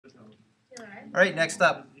All right, next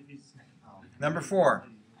up. Number 4.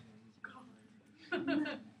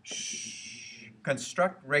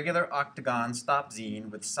 Construct regular octagon stop zine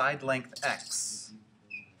with side length x.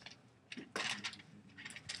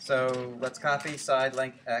 So let's copy side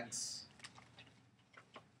length x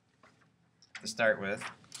to start with.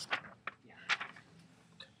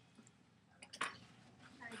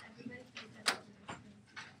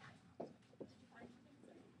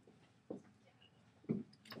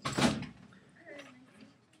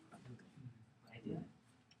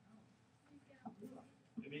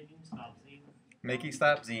 Making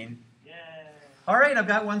stop zine. Yeah. All right, I've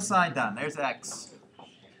got one side done. There's x. So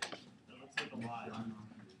let's take a y.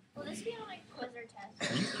 Will this be on like quiz or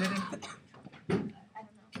test? Are you kidding? I don't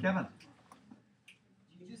know. Kevin.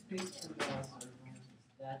 You just basically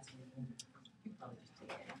that's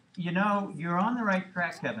You know, you're on the right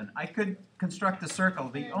track, Kevin. I could construct a circle.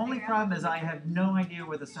 The only problem is I have no idea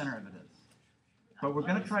where the center of it is. But we're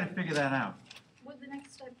going to try to figure that out. Would the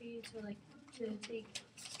next step be to take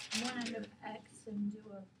one end of x and do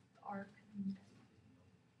an arc?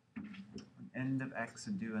 End of x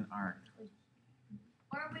and do an arc.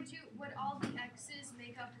 Or would all the x's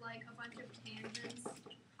make up like a bunch of tangents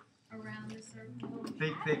around the circle?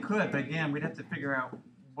 They could, but again, we'd have to figure out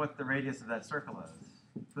what the radius of that circle is.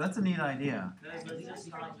 So that's a neat idea. But just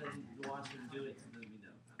not that you want to do it, so then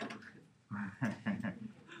we know.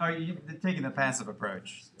 Oh, you're taking the passive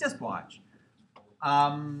approach. Just watch.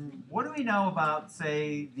 What do we know about,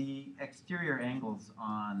 say, the exterior angles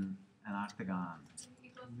on an octagon?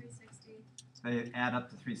 Equal 360. They add up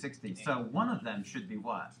to 360. So one of them should be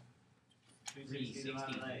what? 360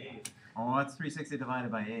 divided by 8. Oh, what's 360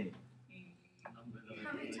 divided by 8? How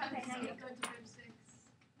many times does it go to 6?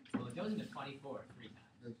 well, it goes into 24 3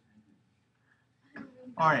 times.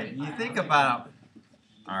 All right, you think about...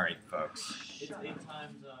 All right, folks. It's 8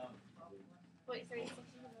 times, Wait, 360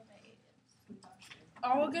 divided by 8 is.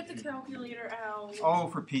 I'll get the calculator out. Oh,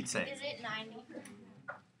 for Pete's sake. Is it 90?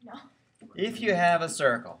 No. If you have a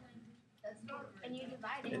circle, And you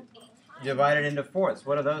divide it 8 times. divide it into fourths.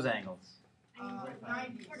 What are those angles?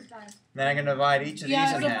 45. Then I'm going to divide each of these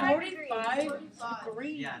in half. 45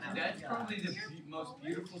 degrees. Yeah, that's probably the most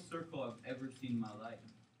beautiful circle I've ever seen in my life.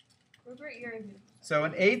 Rupert, you're a beautiful. So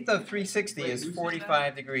an eighth of 360 Wait, is who said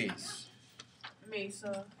 45 degrees.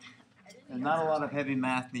 Mesa. And not a lot of heavy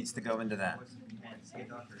math needs to go into that.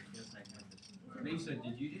 Mesa,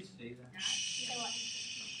 did you just say that?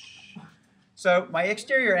 So my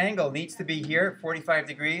exterior angle needs to be here at 45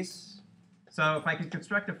 degrees. So if I could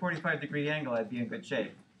construct a 45-degree angle, I'd be in good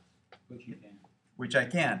shape, Which you can. which I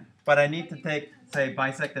can. But I need to take, say,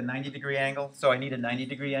 bisect a 90-degree angle. So I need a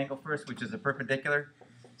 90-degree angle first, which is a perpendicular.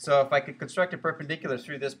 So if I could construct a perpendicular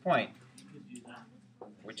through this point,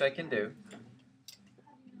 which I can do.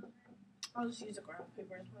 I'll just use a graph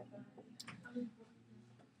paper as my pen.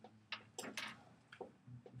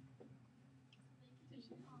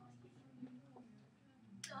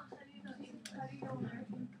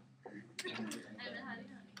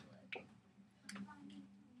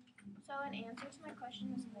 So an answer to my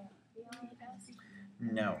question is no. Beyond us,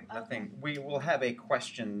 No, nothing. We will have a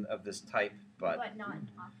question of this type, but but not an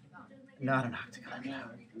octagon. not an octagon. No.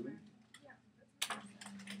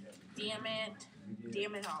 Damn it.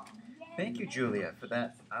 Damn it all. Thank you, Julia, for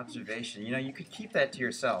that observation. You know, you could keep that to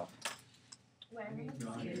yourself. When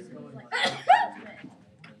like,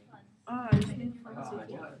 Oh, I just need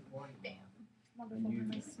fancy.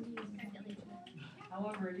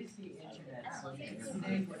 However, it is the internet, so you can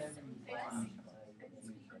say whatever you want.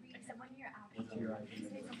 except when you're out.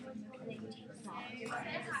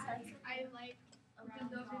 I like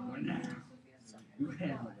round dogs.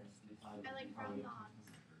 I like round dogs.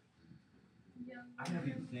 I have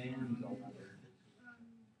exams all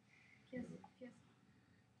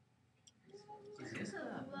Kiss.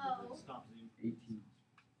 Low. Stop zoom. 18.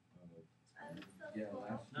 Yeah,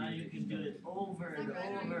 last Now you can do it over and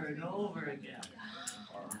over and over again.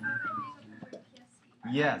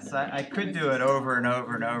 Yes, I could do it over and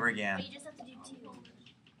over and over again. But you just have to do 2.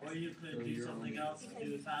 Or you could do something else to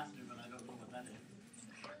do it faster, but I don't know what that is.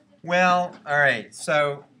 Well, all right,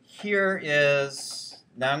 so here is,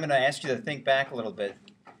 now I'm going to ask you to think back a little bit.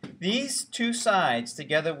 These two sides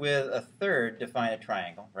together with a third define a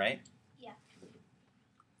triangle, right? Yeah.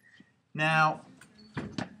 Now,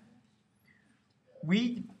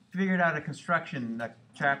 we figured out a construction a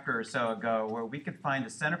chapter or so ago where we could find the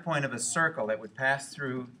center point of a circle that would pass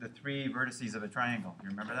through the 3 vertices of a triangle. You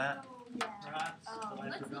remember that? Yeah. Perhaps, but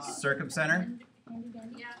I forgot. Circumcenter.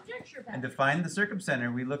 And to find the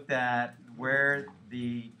circumcenter, we looked at where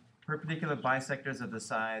the perpendicular bisectors of the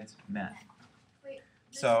sides met. Wait,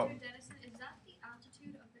 So- Mr. Dennison, is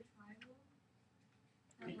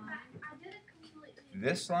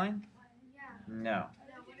This line? Yeah. No. No,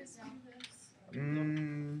 what is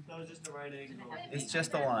that? That was just a right angle. It's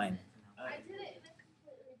just a line. I did it in a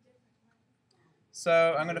completely different way.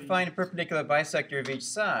 So I'm going to find a perpendicular bisector of each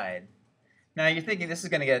side. Now you're thinking this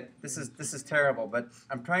is terrible, but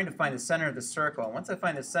I'm trying to find the center of the circle. And once I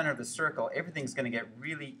find the center of the circle, everything's going to get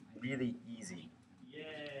really, really easy. Yay.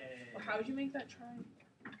 Well, how would you make that triangle?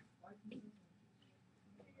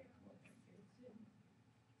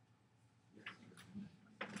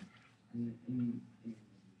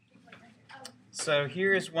 So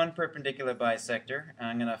here's one perpendicular bisector.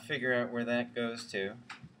 I'm going to figure out where that goes to.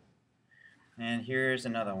 And here's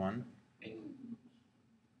another one.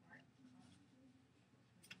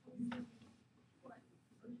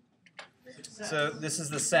 So this is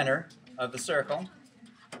the center of the circle.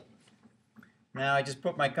 Now I just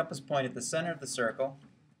put my compass point at the center of the circle,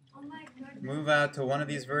 Oh my goodness. move out to one of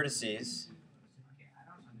these vertices.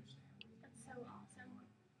 That's so awesome.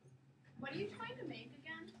 What are you trying to make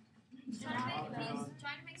again? He's trying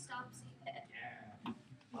to make stops.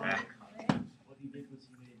 Ah. What he did was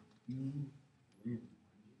he made.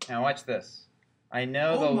 Now watch this. I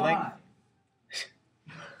know the length.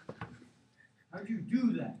 How'd you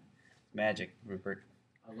do that? Magic, Rupert.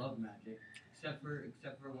 I love magic, except for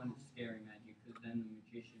when it's scary magic, because then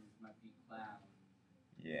the magician might be clown.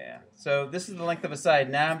 Yeah. So this is the length of a side.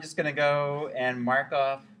 Now I'm just going to go and mark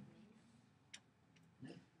off I'm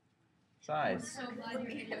sides. so glad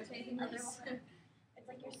you're videotaping this. It's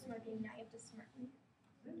like you're smirking. Now you have to smirk.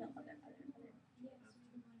 No, other.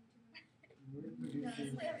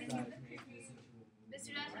 Mr.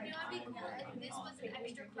 Dashman, you know what'd be cool if this was an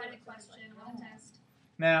extra credit question on the test.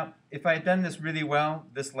 Now, if I had done this really well,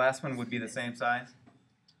 this last one would be the same size.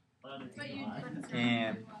 But you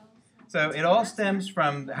And so it all stems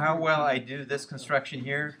from how well I do this construction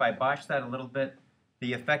here. If I botch that a little bit,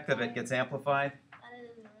 the effect of it gets amplified,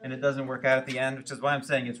 and it doesn't work out at the end, which is why I'm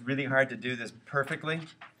saying it's really hard to do this perfectly.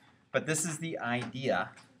 But this is the idea.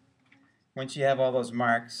 Once you have all those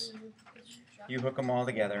marks, you hook them all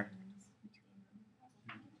together.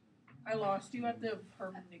 I lost you at the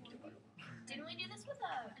perpendicular. Didn't we do this with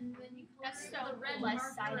a? And then you That's color so the red left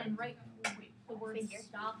side marker and right. The word Figure.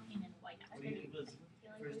 stop and in white.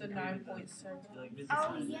 The 9.7.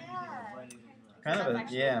 Oh yeah. Kind of a,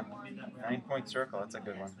 That's yeah, actually the one. 9-point circle. That's a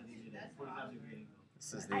good one.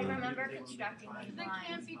 This is I the. remember constructing these They can't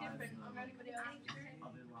lines. be different from everybody else.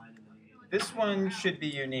 This one should be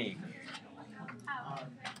unique.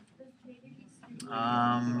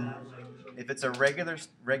 If it's a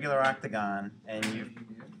regular octagon and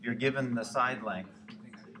you're given the side length,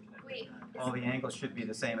 Wait, all the angles should be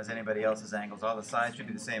the same as anybody else's angles. All the sides should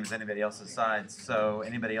be the same as anybody else's sides. So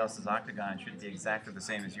anybody else's octagon should be exactly the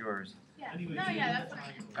same as yours. yeah. No, yeah, that's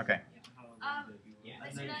fine. Okay.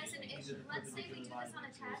 Mr. Dyson, let's say we do this on a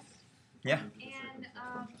test. Yeah. And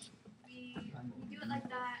we do it like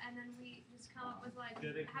that, and then we just come up with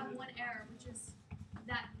have one error, which is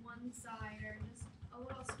that one side, or just a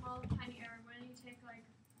little small tiny error. Wouldn't you take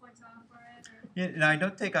points off for it? Or? Yeah, no, I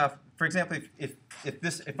don't take off. For example,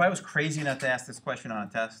 if I was crazy enough to ask this question on a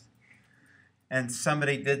test, and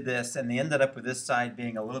somebody did this, and they ended up with this side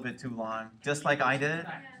being a little bit too long, just like I did,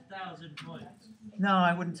 1,000 points. no,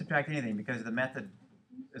 I wouldn't subtract anything because the method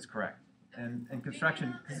is correct. And in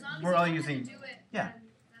construction, As long as we're you all know how to using do it, yeah. then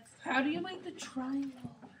that's How do you make the triangle?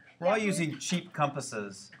 we're all using cheap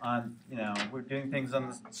compasses on, we're doing things on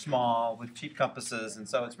the small with cheap compasses, and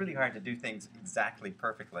so it's really hard to do things exactly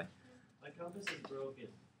perfectly. My compass is broken.